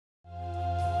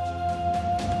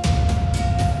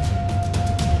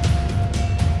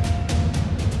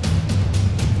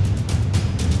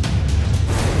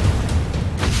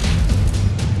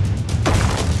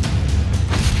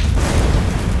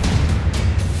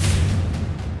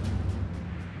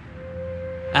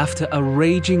After a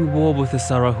raging war with the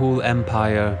Sarahul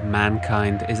Empire,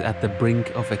 mankind is at the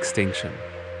brink of extinction.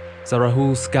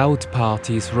 Sarahul scout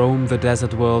parties roam the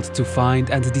desert world to find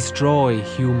and destroy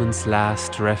humans'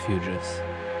 last refuges.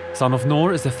 Son of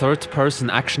Nor is a third-person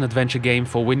action-adventure game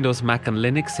for Windows, Mac and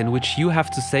Linux in which you have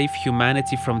to save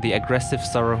humanity from the aggressive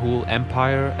Sarahul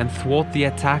Empire and thwart the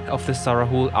attack of the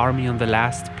Sarahul army on the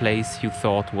last place you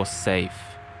thought was safe.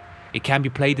 It can be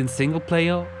played in single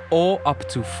player or up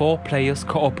to 4 players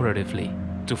cooperatively.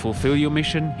 To fulfill your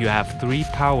mission, you have 3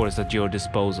 powers at your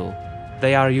disposal.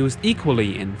 They are used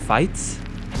equally in fights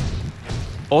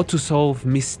or to solve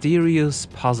mysterious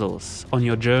puzzles on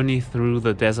your journey through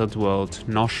the desert world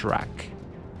Noshrac.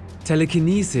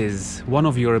 Telekinesis, one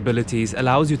of your abilities,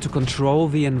 allows you to control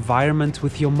the environment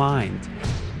with your mind.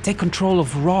 Take control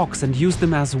of rocks and use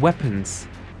them as weapons.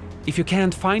 If you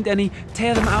can't find any,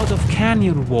 tear them out of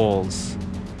canyon walls.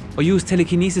 Or use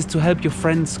telekinesis to help your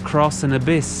friends cross an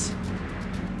abyss.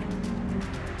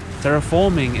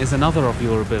 Terraforming is another of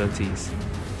your abilities.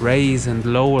 Raise and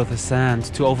lower the sand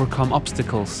to overcome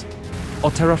obstacles.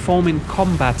 Or terraform in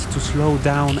combat to slow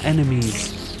down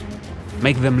enemies.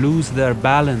 Make them lose their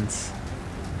balance.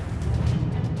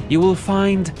 You will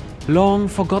find long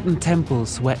forgotten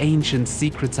temples where ancient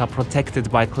secrets are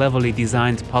protected by cleverly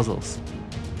designed puzzles.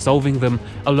 Solving them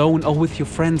alone or with your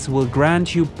friends will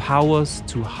grant you powers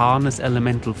to harness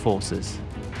elemental forces.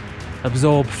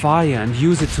 Absorb fire and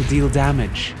use it to deal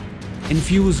damage.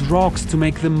 Infuse rocks to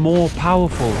make them more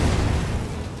powerful.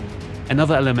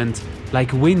 Another element,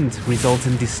 like wind, results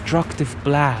in destructive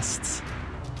blasts.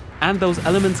 And those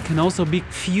elements can also be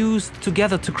fused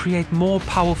together to create more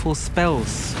powerful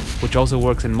spells, which also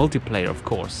works in multiplayer, of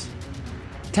course.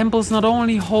 Temples not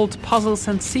only hold puzzles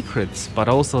and secrets, but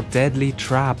also deadly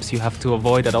traps you have to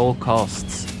avoid at all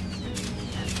costs.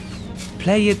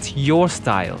 Play it your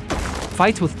style.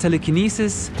 Fight with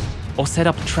telekinesis, or set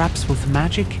up traps with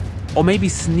magic, or maybe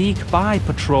sneak by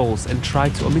patrols and try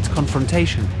to omit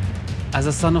confrontation. As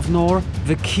a Son of Nor,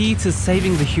 the key to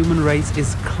saving the human race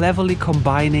is cleverly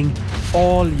combining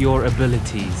all your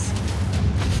abilities.